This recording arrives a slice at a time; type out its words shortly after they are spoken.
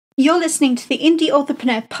You're listening to the Indie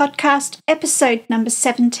Authorpreneur Podcast, episode number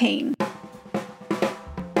 17.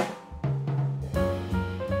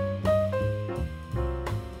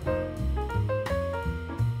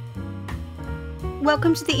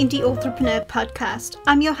 Welcome to the Indie Authorpreneur Podcast.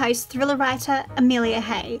 I'm your host, thriller writer Amelia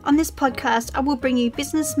Hay. On this podcast, I will bring you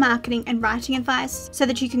business, marketing, and writing advice so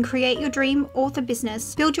that you can create your dream author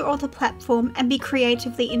business, build your author platform, and be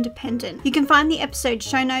creatively independent. You can find the episode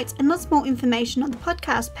show notes and lots more information on the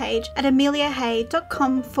podcast page at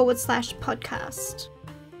ameliahay.com/podcast.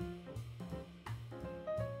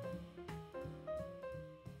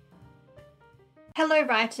 Hello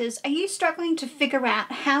writers, are you struggling to figure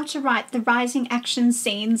out how to write the rising action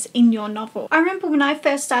scenes in your novel? I remember when I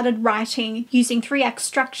first started writing using 3-act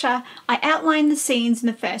structure, I outlined the scenes in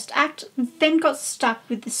the first act, then got stuck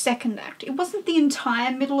with the second act. It wasn't the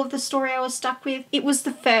entire middle of the story I was stuck with, it was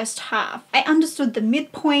the first half. I understood the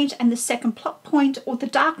midpoint and the second plot point or the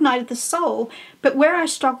dark night of the soul, but where I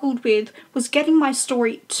struggled with was getting my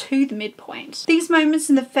story to the midpoint. These moments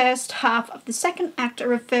in the first half of the second act are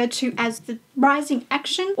referred to as the rising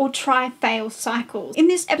action or try-fail cycles. In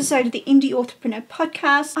this episode of the Indie Authorpreneur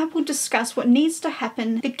Podcast, I will discuss what needs to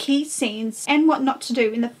happen, the key scenes, and what not to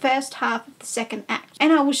do in the first half of the second act.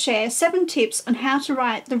 And I will share 7 tips on how to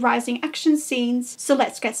write the rising action scenes, so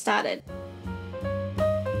let's get started.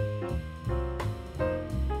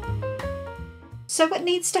 So what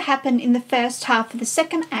needs to happen in the first half of the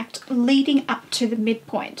second act leading up to the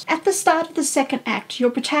midpoint? At the start of the second act, your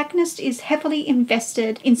protagonist is heavily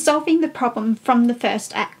invested in solving the problem from the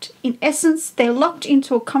first act. In essence, they're locked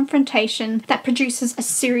into a confrontation that produces a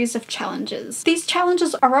series of challenges. These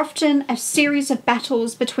challenges are often a series of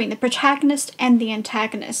battles between the protagonist and the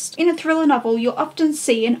antagonist. In a thriller novel, you'll often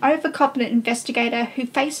see an overconfident investigator who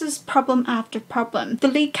faces problem after problem. The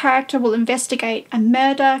lead character will investigate a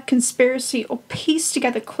murder, conspiracy, or piece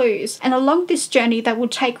together clues, and along this journey they will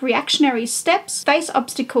take reactionary steps, face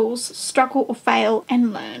obstacles, struggle or fail,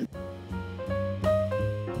 and learn.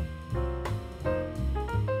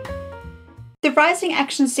 The rising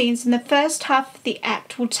action scenes in the first half of the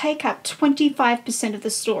act will take up 25% of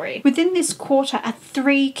the story. Within this quarter are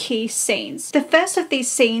 3 key scenes. The first of these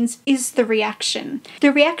scenes is the reaction.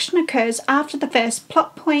 The reaction occurs after the first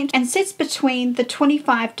plot point and sits between the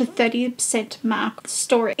 25 to 30% mark of the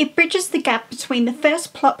story. It bridges the gap between the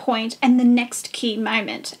first plot point and the next key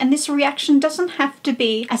moment. And this reaction doesn't have to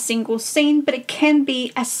be a single scene, but it can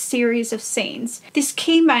be a series of scenes. This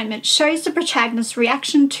key moment shows the protagonist's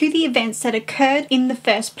reaction to the events that occurred in the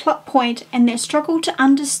first plot point and their struggle to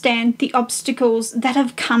understand the obstacles that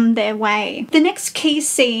have come their way. The next key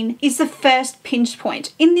scene is the first pinch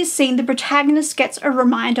point. In this scene, the protagonist gets a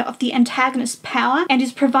reminder of the antagonist's power and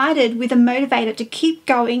is provided with a motivator to keep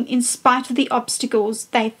going in spite of the obstacles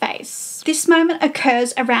they face. This moment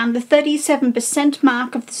occurs around the 37%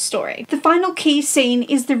 mark of the story. The final key scene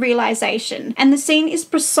is the realization, and the scene is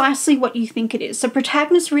precisely what you think it is. The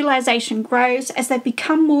protagonist's realization grows as they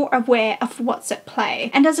become more aware of what's at play,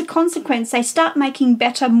 and as a consequence they start making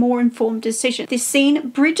better, more informed decisions. This scene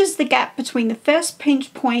bridges the gap between the first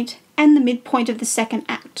pinch point and the midpoint of the second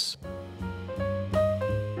act.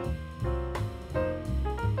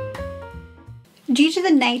 Due to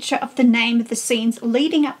the nature of the name of the scenes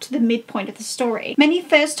leading up to the midpoint of the story, many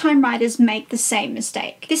first-time writers make the same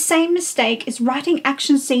mistake. This same mistake is writing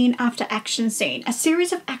action scene after action scene. A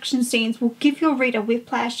series of action scenes will give your reader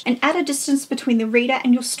whiplash and add a distance between the reader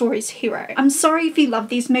and your story's hero. I'm sorry if you love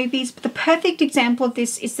these movies, but the perfect example of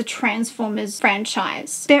this is the Transformers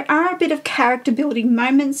franchise. There are a bit of character building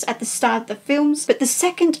moments at the start of the films, but the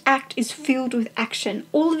second act is filled with action.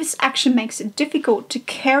 All of this action makes it difficult to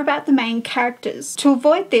care about the main characters. To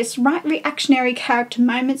avoid this, write reactionary character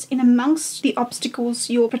moments in amongst the obstacles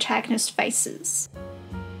your protagonist faces.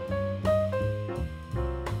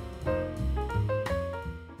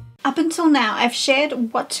 Up until now, I've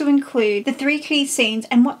shared what to include, the 3 key scenes,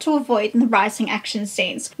 and what to avoid in the rising action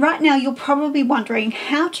scenes. Right now, you're probably wondering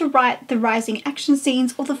how to write the rising action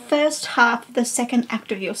scenes or the first half of the second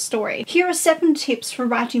act of your story. Here are 7 tips for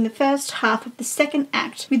writing the first half of the second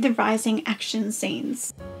act with the rising action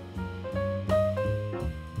scenes.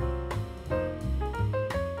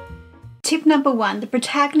 Tip number 1, the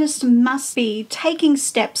protagonist must be taking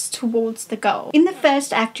steps towards the goal. In the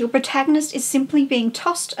first act, your protagonist is simply being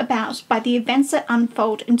tossed about by the events that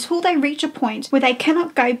unfold until they reach a point where they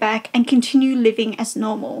cannot go back and continue living as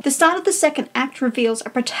normal. The start of the second act reveals a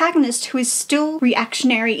protagonist who is still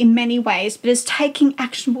reactionary in many ways, but is taking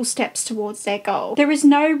actionable steps towards their goal. There is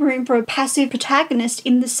no room for a passive protagonist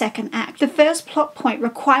in the second act. The first plot point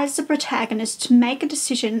requires the protagonist to make a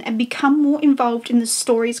decision and become more involved in the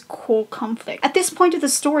story's core content. conflict. At this point of the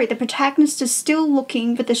story, the protagonist is still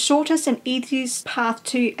looking for the shortest and easiest path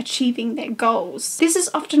to achieving their goals. This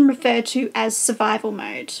is often referred to as survival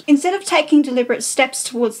mode. Instead of taking deliberate steps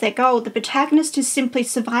towards their goal, the protagonist is simply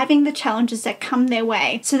surviving the challenges that come their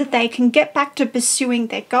way so that they can get back to pursuing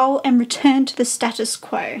their goal and return to the status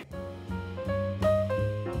quo.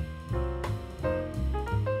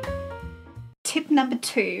 Tip number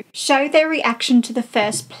 2, show their reaction to the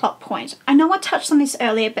first plot point. I know I touched on this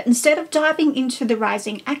earlier, but instead of diving into the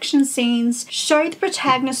rising action scenes, show the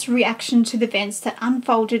protagonist's reaction to the events that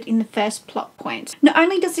unfolded in the first plot point. Not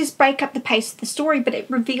only does this break up the pace of the story, but it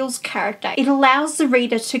reveals character. It allows the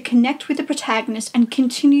reader to connect with the protagonist and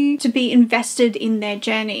continue to be invested in their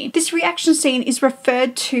journey. This reaction scene is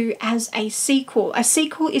referred to as a sequel. A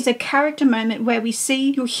sequel is a character moment where we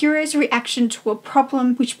see your hero's reaction to a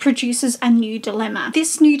problem which produces a new dilemma.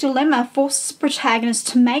 This new dilemma forces the protagonist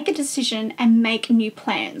to make a decision and make new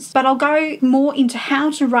plans. But I'll go more into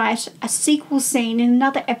how to write a sequel scene in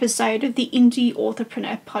another episode of the Indie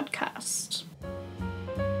Authorpreneur Podcast.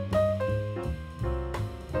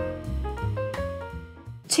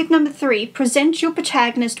 Tip number 3, present your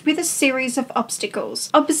protagonist with a series of obstacles.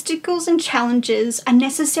 Obstacles and challenges are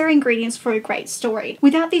necessary ingredients for a great story.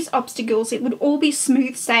 Without these obstacles, it would all be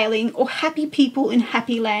smooth sailing or happy people in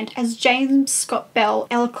happy land, as James Scott Bell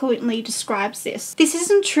eloquently describes this. This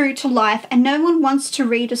isn't true to life, and no one wants to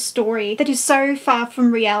read a story that is so far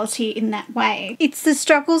from reality in that way. It's the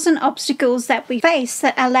struggles and obstacles that we face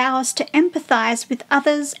that allow us to empathize with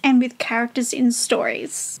others and with characters in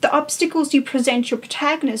stories. The obstacles you present your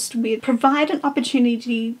protagonist with provide an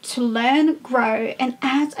opportunity to learn, grow, and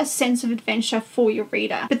add a sense of adventure for your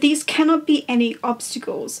reader. But these cannot be any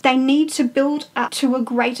obstacles. They need to build up to a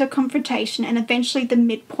greater confrontation and eventually the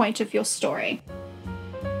midpoint of your story.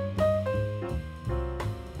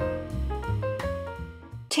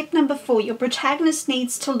 Tip number 4, your protagonist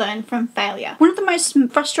needs to learn from failure. One of the most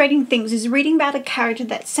frustrating things is reading about a character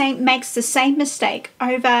that makes the same mistake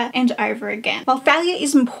over and over again. While failure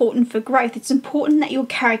is important for growth, it's important that your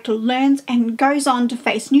character learns and goes on to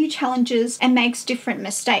face new challenges and makes different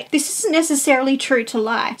mistakes. This isn't necessarily true to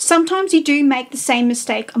life. Sometimes you do make the same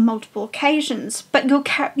mistake on multiple occasions, but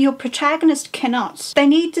your protagonist cannot. They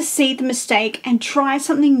need to see the mistake and try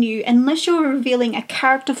something new unless you're revealing a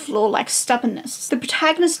character flaw like stubbornness. The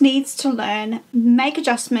protagonist needs to learn, make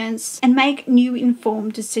adjustments, and make new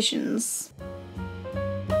informed decisions.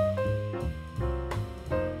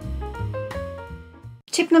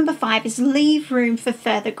 Tip number 5 is leave room for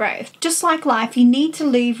further growth. Just like life, you need to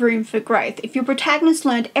leave room for growth. If your protagonist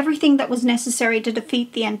learned everything that was necessary to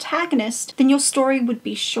defeat the antagonist, then your story would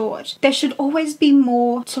be short. There should always be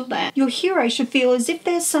more to learn. Your hero should feel as if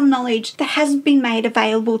there's some knowledge that hasn't been made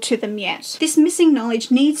available to them yet. This missing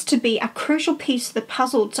knowledge needs to be a crucial piece of the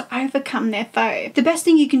puzzle to overcome their foe. The best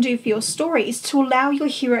thing you can do for your story is to allow your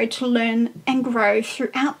hero to learn and grow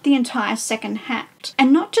throughout the entire second act,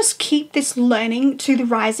 and not just keep this learning to the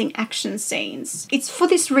rising action scenes. It's for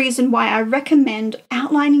this reason why I recommend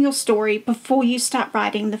outlining your story before you start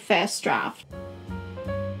writing the first draft.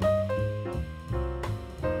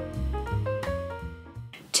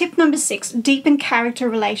 Tip number 6, deepen character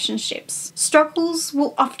relationships. Struggles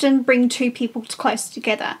will often bring two people close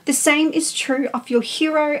together. The same is true of your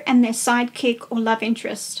hero and their sidekick or love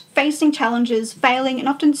interest. Facing challenges, failing, and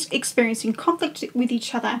often experiencing conflict with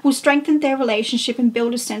each other will strengthen their relationship and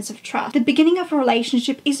build a sense of trust. The beginning of a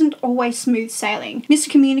relationship isn't always smooth sailing.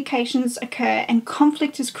 Miscommunications occur and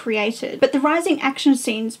conflict is created, but the rising action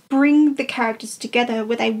scenes bring the characters together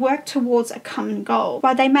where they work towards a common goal.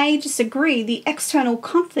 While they may disagree, the external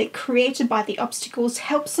conflict created by the obstacles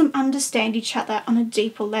helps them understand each other on a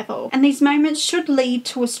deeper level, and these moments should lead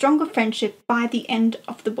to a stronger friendship by the end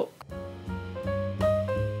of the book.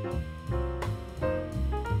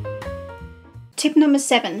 Tip number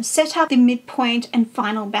 7, set up the midpoint and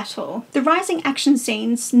final battle. The rising action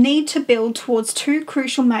scenes need to build towards two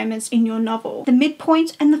crucial moments in your novel, the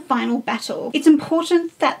midpoint and the final battle. It's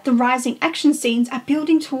important that the rising action scenes are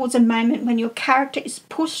building towards a moment when your character is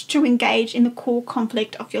pushed to engage in the core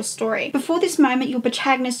conflict of your story. Before this moment, your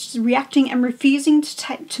protagonist is reacting and refusing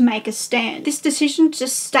to make a stand. This decision to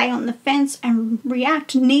stay on the fence and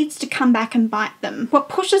react needs to come back and bite them. What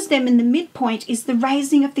pushes them in the midpoint is the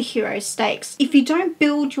raising of the hero's stakes. If you don't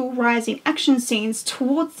build your rising action scenes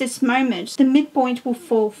towards this moment, the midpoint will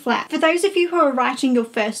fall flat. For those of you who are writing your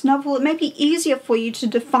first novel, it may be easier for you to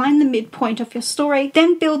define the midpoint of your story,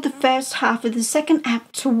 then build the first half of the second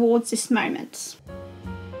act towards this moment.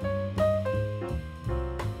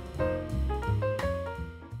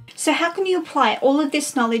 So how can you apply all of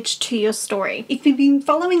this knowledge to your story? If you've been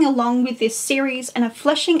following along with this series and are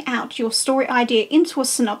fleshing out your story idea into a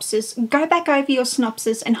synopsis, go back over your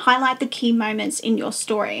synopsis and highlight the key moments in your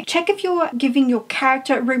story. Check if you're giving your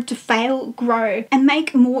character room to fail, grow, and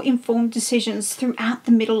make more informed decisions throughout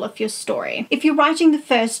the middle of your story. If you're writing the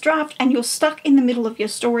first draft and you're stuck in the middle of your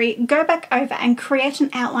story, go back over and create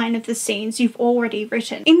an outline of the scenes you've already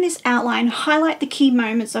written. In this outline, highlight the key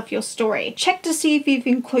moments of your story. Check to see if you've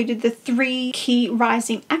included the 3 key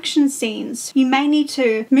rising action scenes. You may need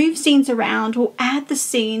to move scenes around or add the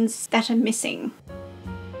scenes that are missing.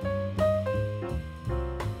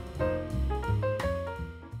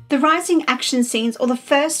 The rising action scenes, or the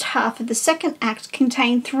first half of the second act,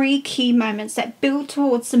 contain 3 key moments that build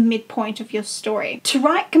towards the midpoint of your story. To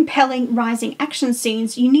write compelling rising action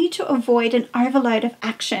scenes, you need to avoid an overload of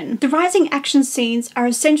action. The rising action scenes are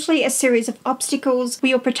essentially a series of obstacles where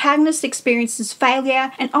your protagonist experiences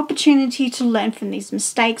failure and opportunity to learn from these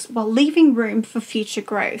mistakes while leaving room for future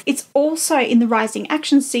growth. It's also in the rising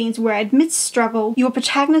action scenes where, amidst struggle, your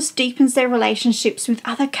protagonist deepens their relationships with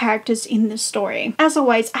other characters in the story. As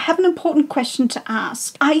always, I have an important question to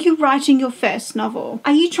ask. Are you writing your first novel?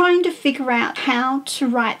 Are you trying to figure out how to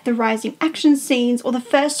write the rising action scenes or the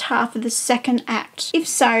first half of the second act? If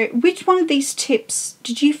so, which one of these tips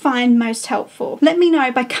did you find most helpful? Let me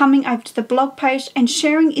know by coming over to the blog post and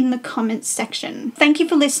sharing in the comments section. Thank you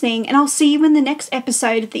for listening, and I'll see you in the next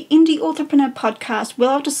episode of the Indie Authorpreneur Podcast, where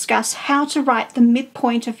I'll discuss how to write the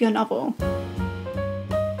midpoint of your novel.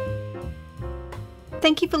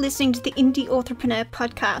 Thank you for listening to the Indie Authorpreneur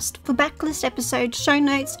Podcast. For backlist episodes, show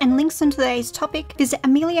notes, and links on today's topic, visit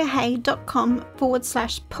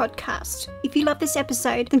ameliahay.com/podcast. If you love this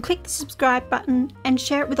episode, then click the subscribe button and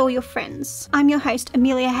share it with all your friends. I'm your host,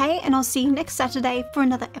 Amelia Hay, and I'll see you next Saturday for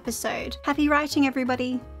another episode. Happy writing,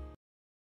 everybody.